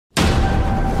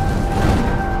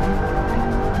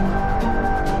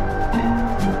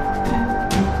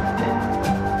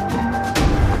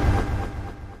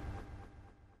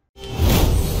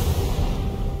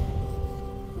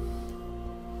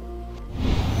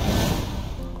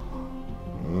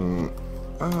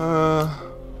You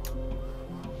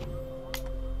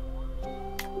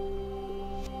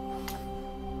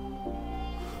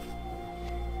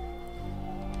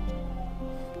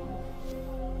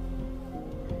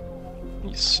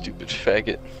stupid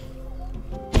faggot.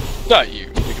 Not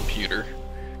you, the computer.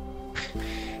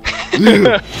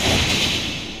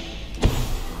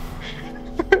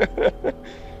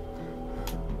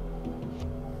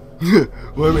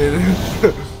 Well, I mean,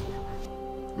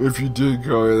 if you did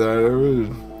call her that, it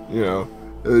would, you know,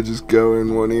 it would just go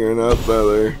in one ear and out the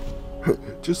other.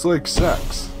 Just like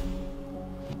sex.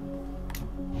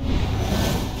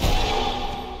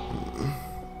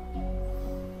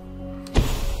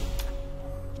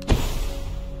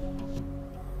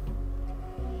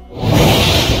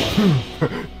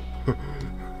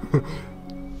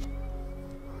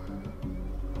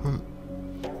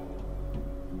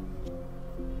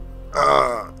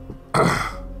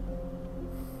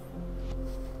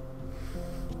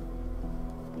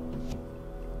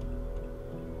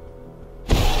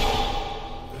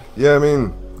 Yeah, I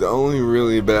mean, the only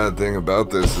really bad thing about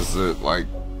this is that, like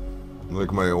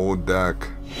my old deck,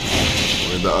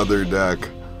 or the other deck,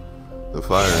 the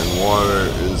Fire and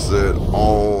Water, is that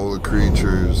all the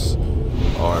creatures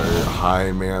are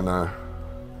high mana.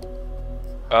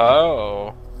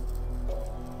 Oh.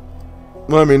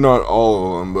 Well, I mean, not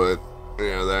all of them, but,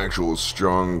 yeah, the actual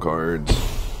strong cards.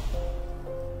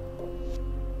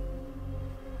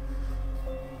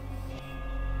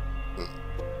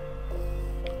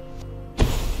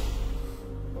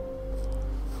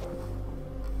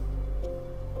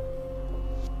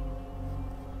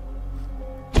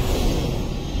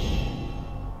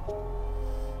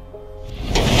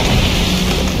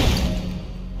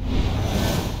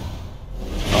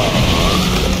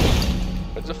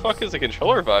 What the fuck is the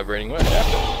controller vibrating? What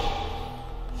happened?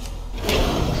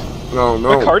 No,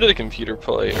 no. What card did the computer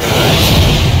play?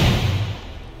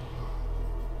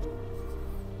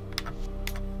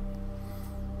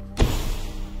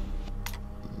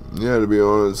 Yeah, to be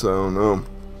honest, I don't know.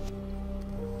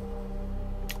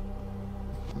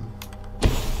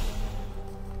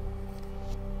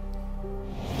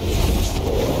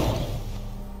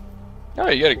 Oh,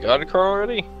 you got a god card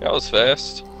already? That was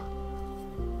fast.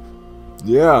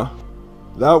 Yeah,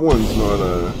 that one's not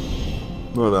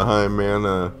a high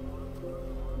mana.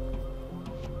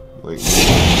 Like, I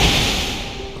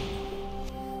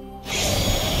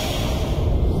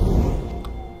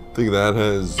think that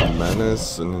has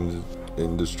menace and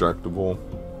indestructible.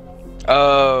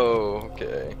 Oh,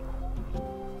 okay.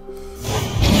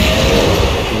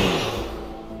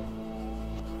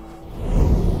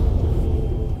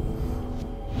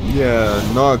 Yeah,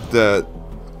 knock that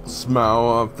smile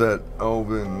off that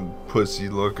elven pussy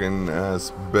looking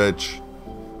ass bitch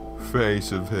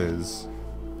face of his.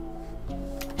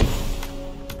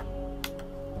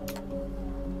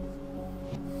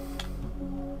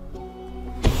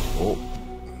 Oh.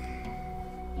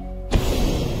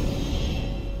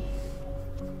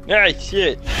 Ah,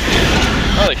 shit.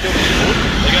 Oh, they killed me.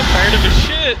 They got tired of his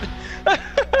shit.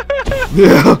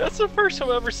 Yeah. That's the first time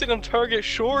I've ever seen him target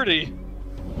Shorty.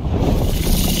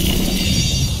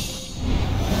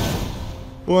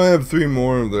 Well, I have 3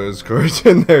 more of those cards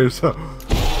in there, so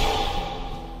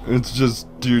it's just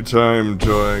due time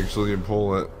till I actually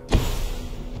pull it.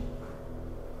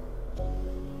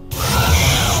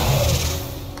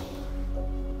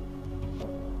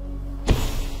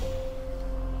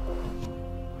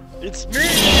 It's me!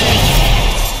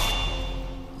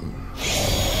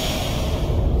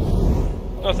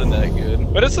 Nothing that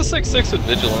good. But it's a 6/6 with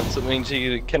vigilance. It means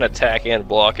you can attack and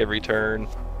block every turn.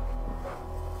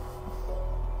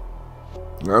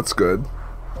 That's good.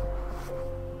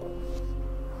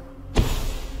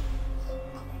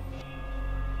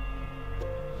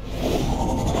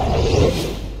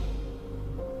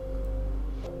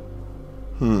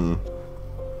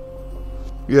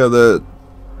 Yeah, that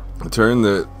turn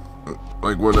that,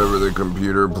 like, whatever the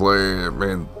computer play, it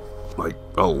made, like,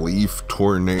 a leaf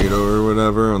tornado or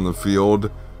whatever on the field.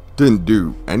 Didn't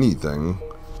do anything.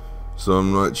 So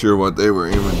I'm not sure what they were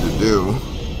aiming to do.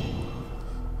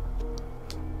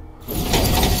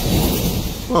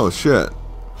 Oh, shit.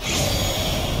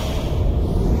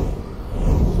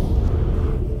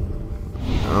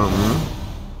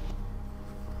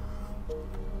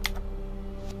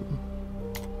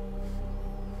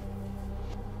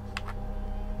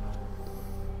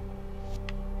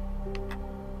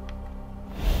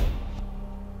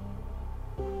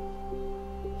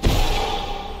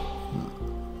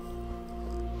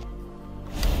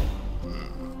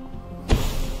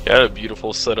 Got a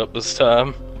beautiful setup this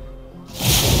time.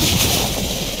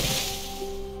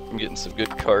 I'm getting some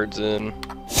good cards in.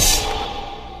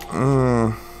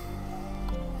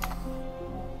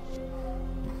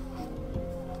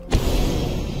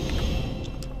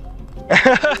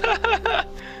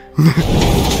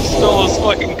 Stole his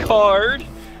fucking card.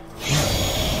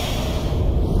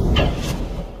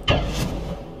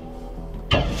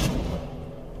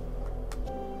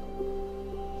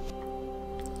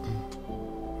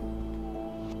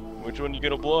 Which one you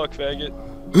gonna block, faggot?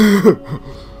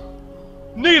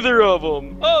 Neither of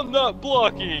them. I'm not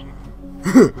blocking.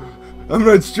 I'm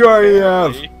not strong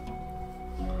enough.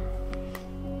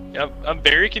 I'm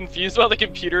very confused why the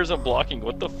computer isn't blocking.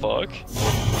 What the fuck?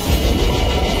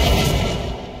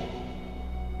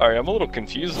 Alright, I'm a little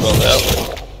confused about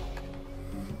that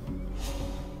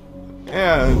one.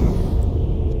 Yeah.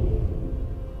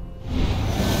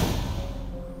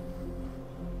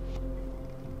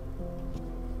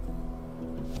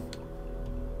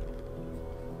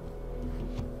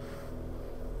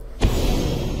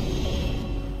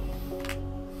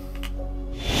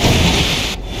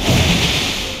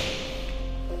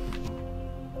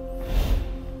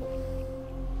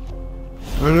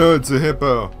 Oh no, it's a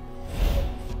hippo.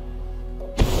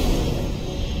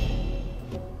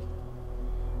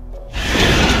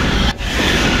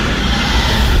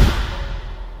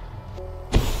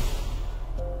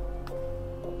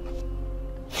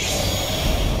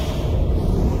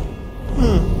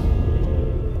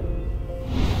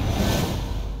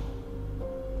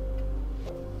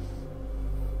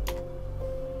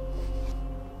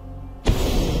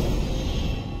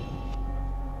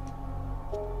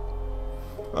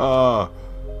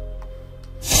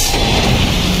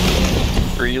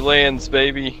 Free lands,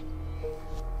 baby.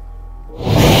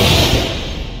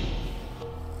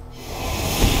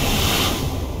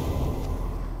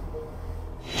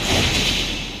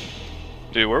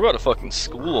 Dude, we're about to fucking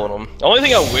school on them. The only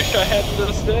thing I wish I had in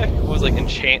this deck was like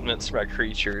enchantments for my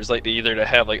creatures, like either to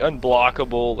have like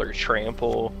unblockable or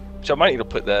trample, which I might need to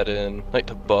put that in, like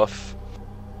to buff.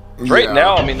 Yeah. Right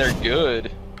now, I mean, they're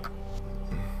good.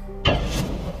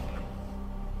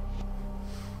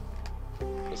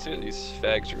 Let's see what these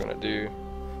fags are gonna do.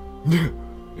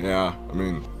 Yeah, I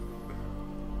mean.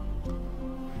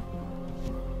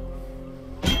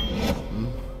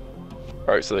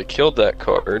 Alright, so they killed that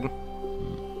card.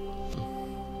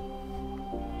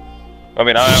 I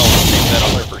mean, I don't think that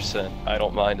 100%. I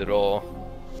don't mind at all.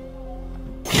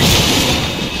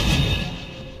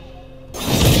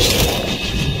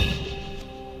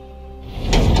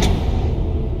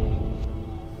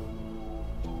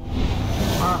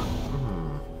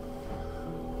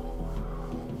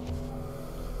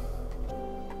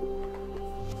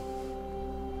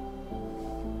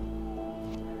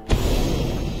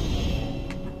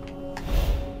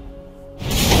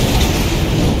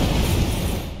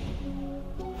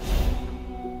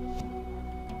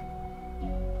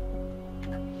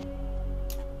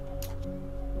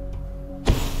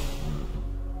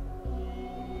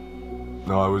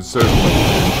 No, I was certainly.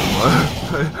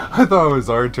 I thought it was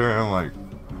our turn. I'm like,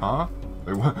 huh?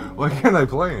 Like, why can't I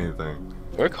play anything?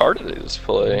 What card did they just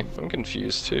play? I'm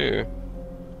confused too.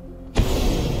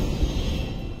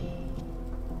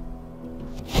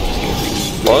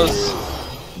 Plus,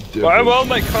 why all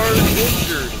my cards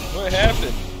injured? What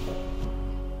happened?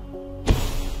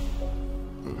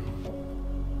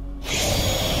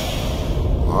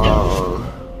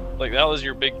 Like, that was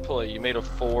your big play. You made a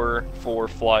 4/4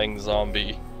 flying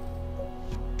zombie.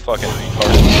 Fucking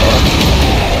retarded.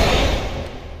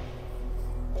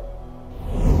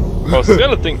 Oh, it's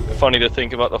kind of funny to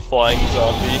think about the flying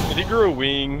zombie. Did he grow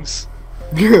wings?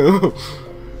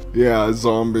 Yeah, a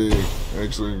zombie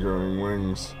actually growing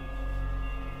wings.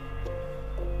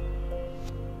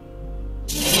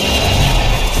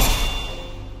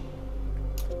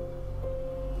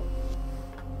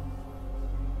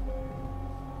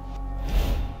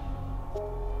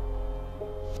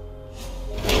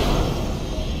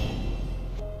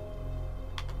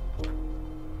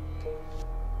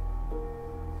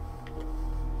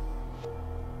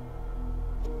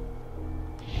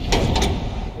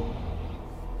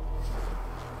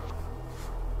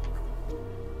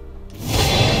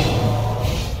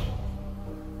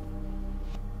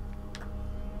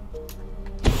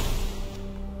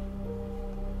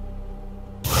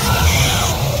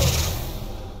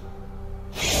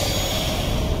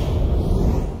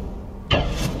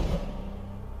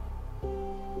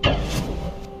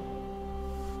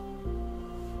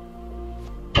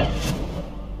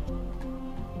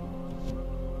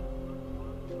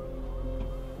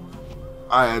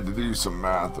 I had to do some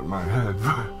math in my head.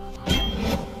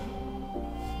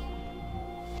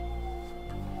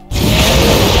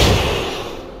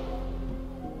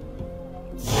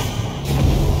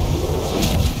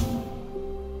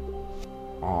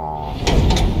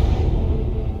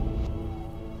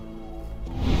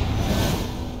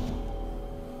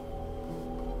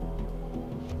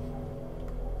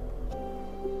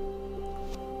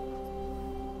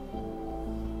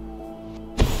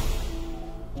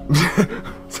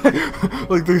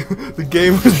 Like the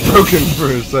game was broken for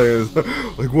a second.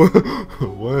 Like what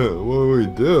do we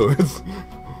do? It's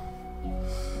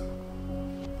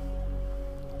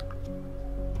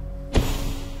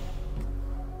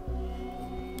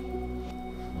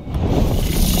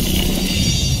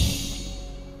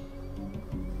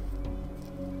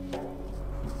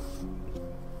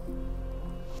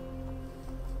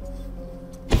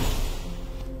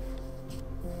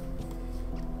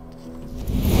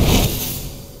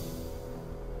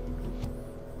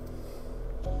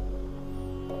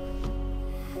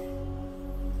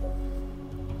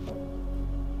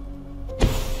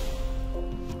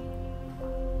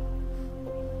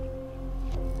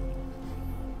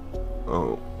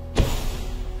oh.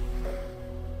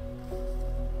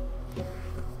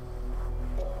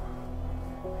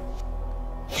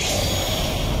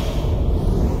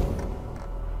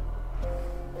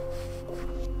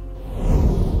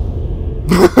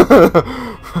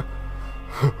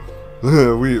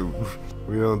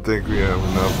 we don't think we have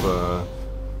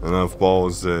enough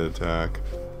balls to attack.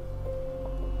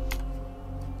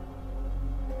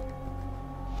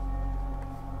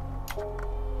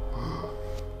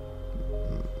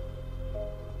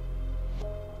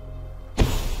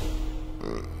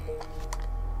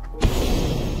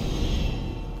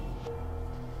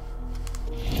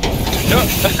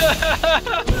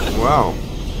 Wow.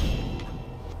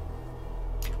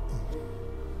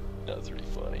 That was pretty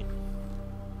funny.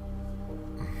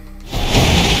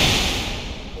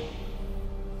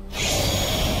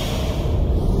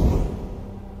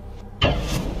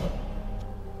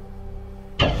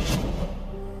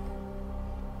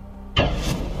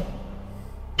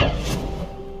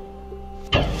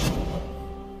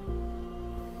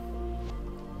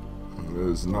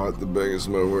 It's not the biggest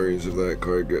of my worries if that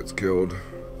card gets killed.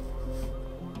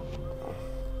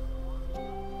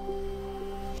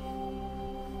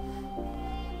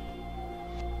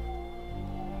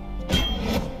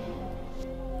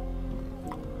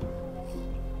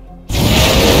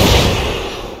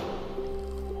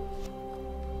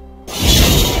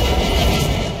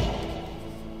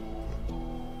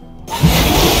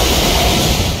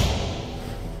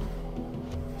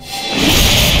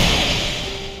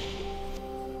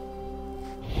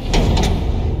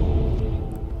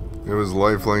 It was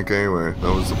lifelink anyway,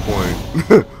 that was the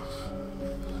point.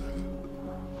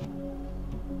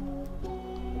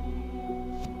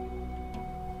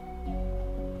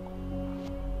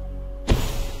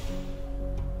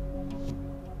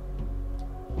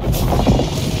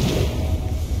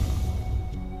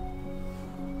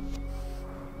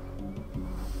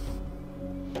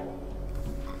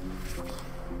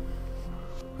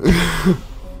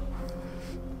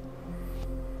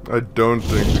 I don't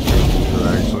think the computer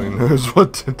actually knows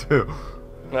what to do.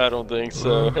 I don't think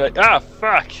so. Like, ah,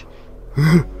 fuck!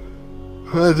 I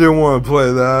didn't want to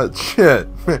play that. Shit.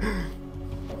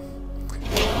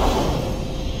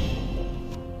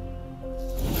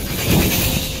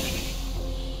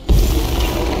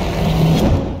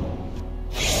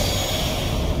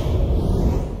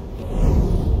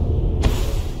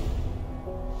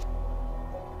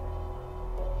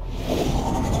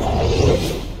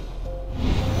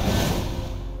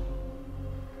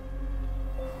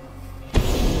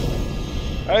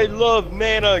 I love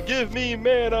mana! Give me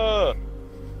mana!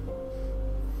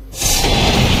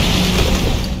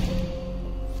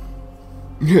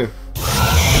 Yeah.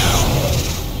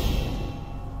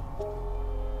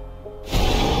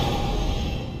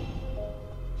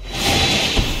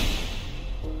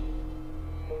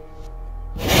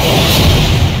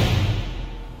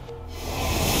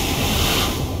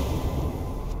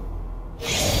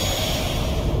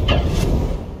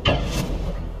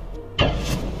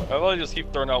 I will just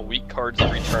keep throwing out weak cards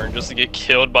every turn just to get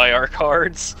killed by our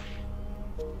cards.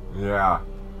 Yeah.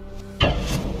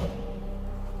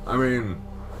 I mean,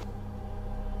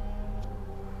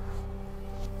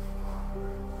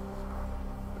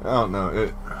 I don't know.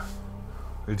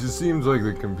 It just seems like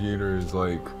the computer is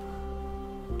like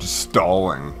just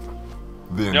stalling.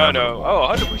 The No, no.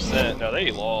 Oh, 100%. No,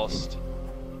 they lost.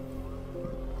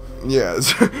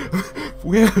 Yes.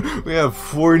 we have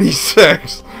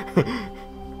 46.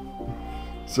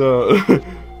 So,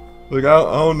 like, I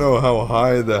don't know how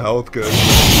high the health goes,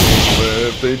 but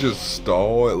if they just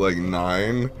stall at like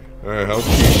 9, our health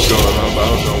keeps going up.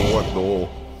 I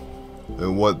don't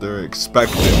know what they're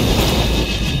expecting.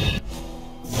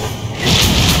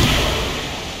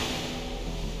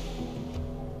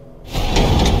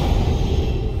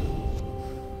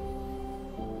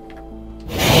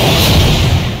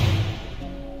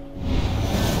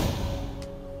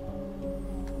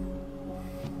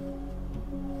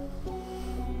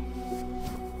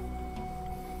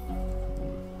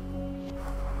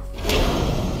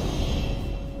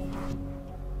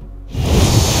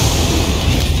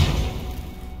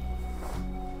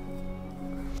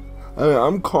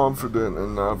 I'm confident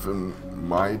enough in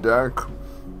my deck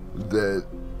that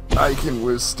I can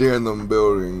withstand them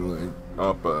building like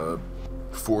up a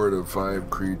 4 to 5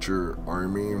 creature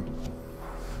army,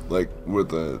 like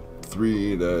with a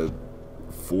 3 to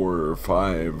 4 or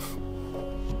 5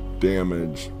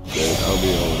 damage, that I'll be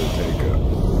able to take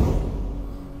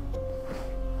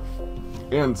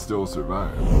it and still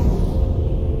survive.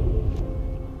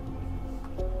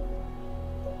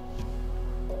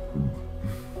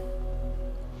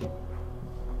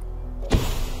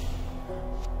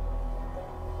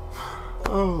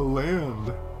 Oh,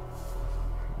 land.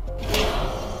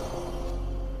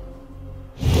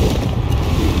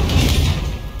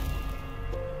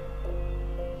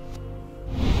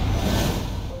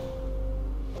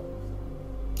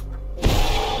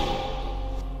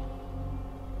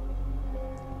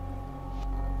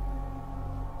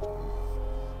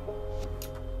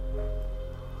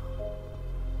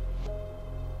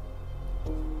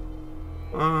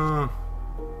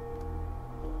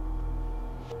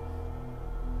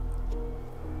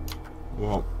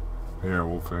 Well, here,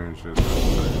 we'll finish it this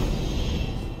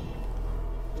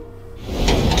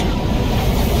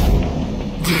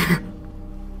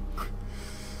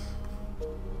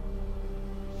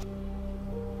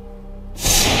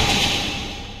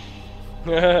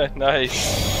time. Nice.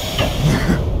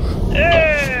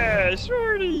 Yeah,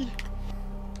 shorty.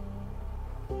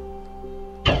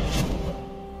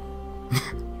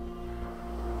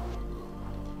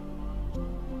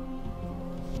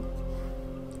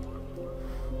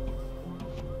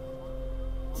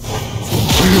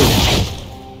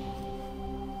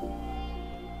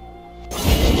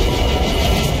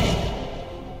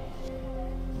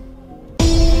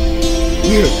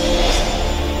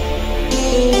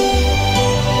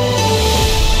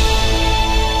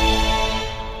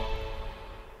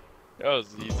 That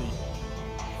was easy.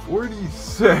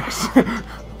 46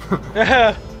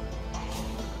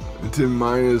 to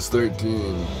minus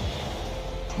 13.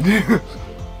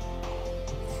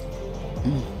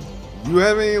 You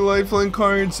have any lifeline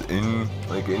cards in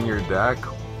your deck,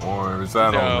 or is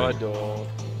that no, only? I don't.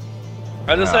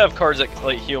 I just have cards that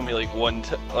like heal me like one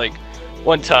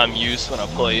time use when I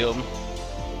play them.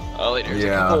 There's a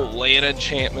couple land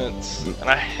enchantments, and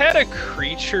I had a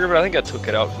creature, but I think I took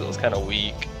it out because it was kind of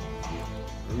weak.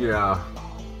 Yeah,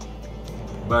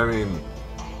 but I mean,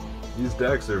 these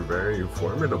decks are very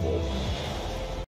formidable.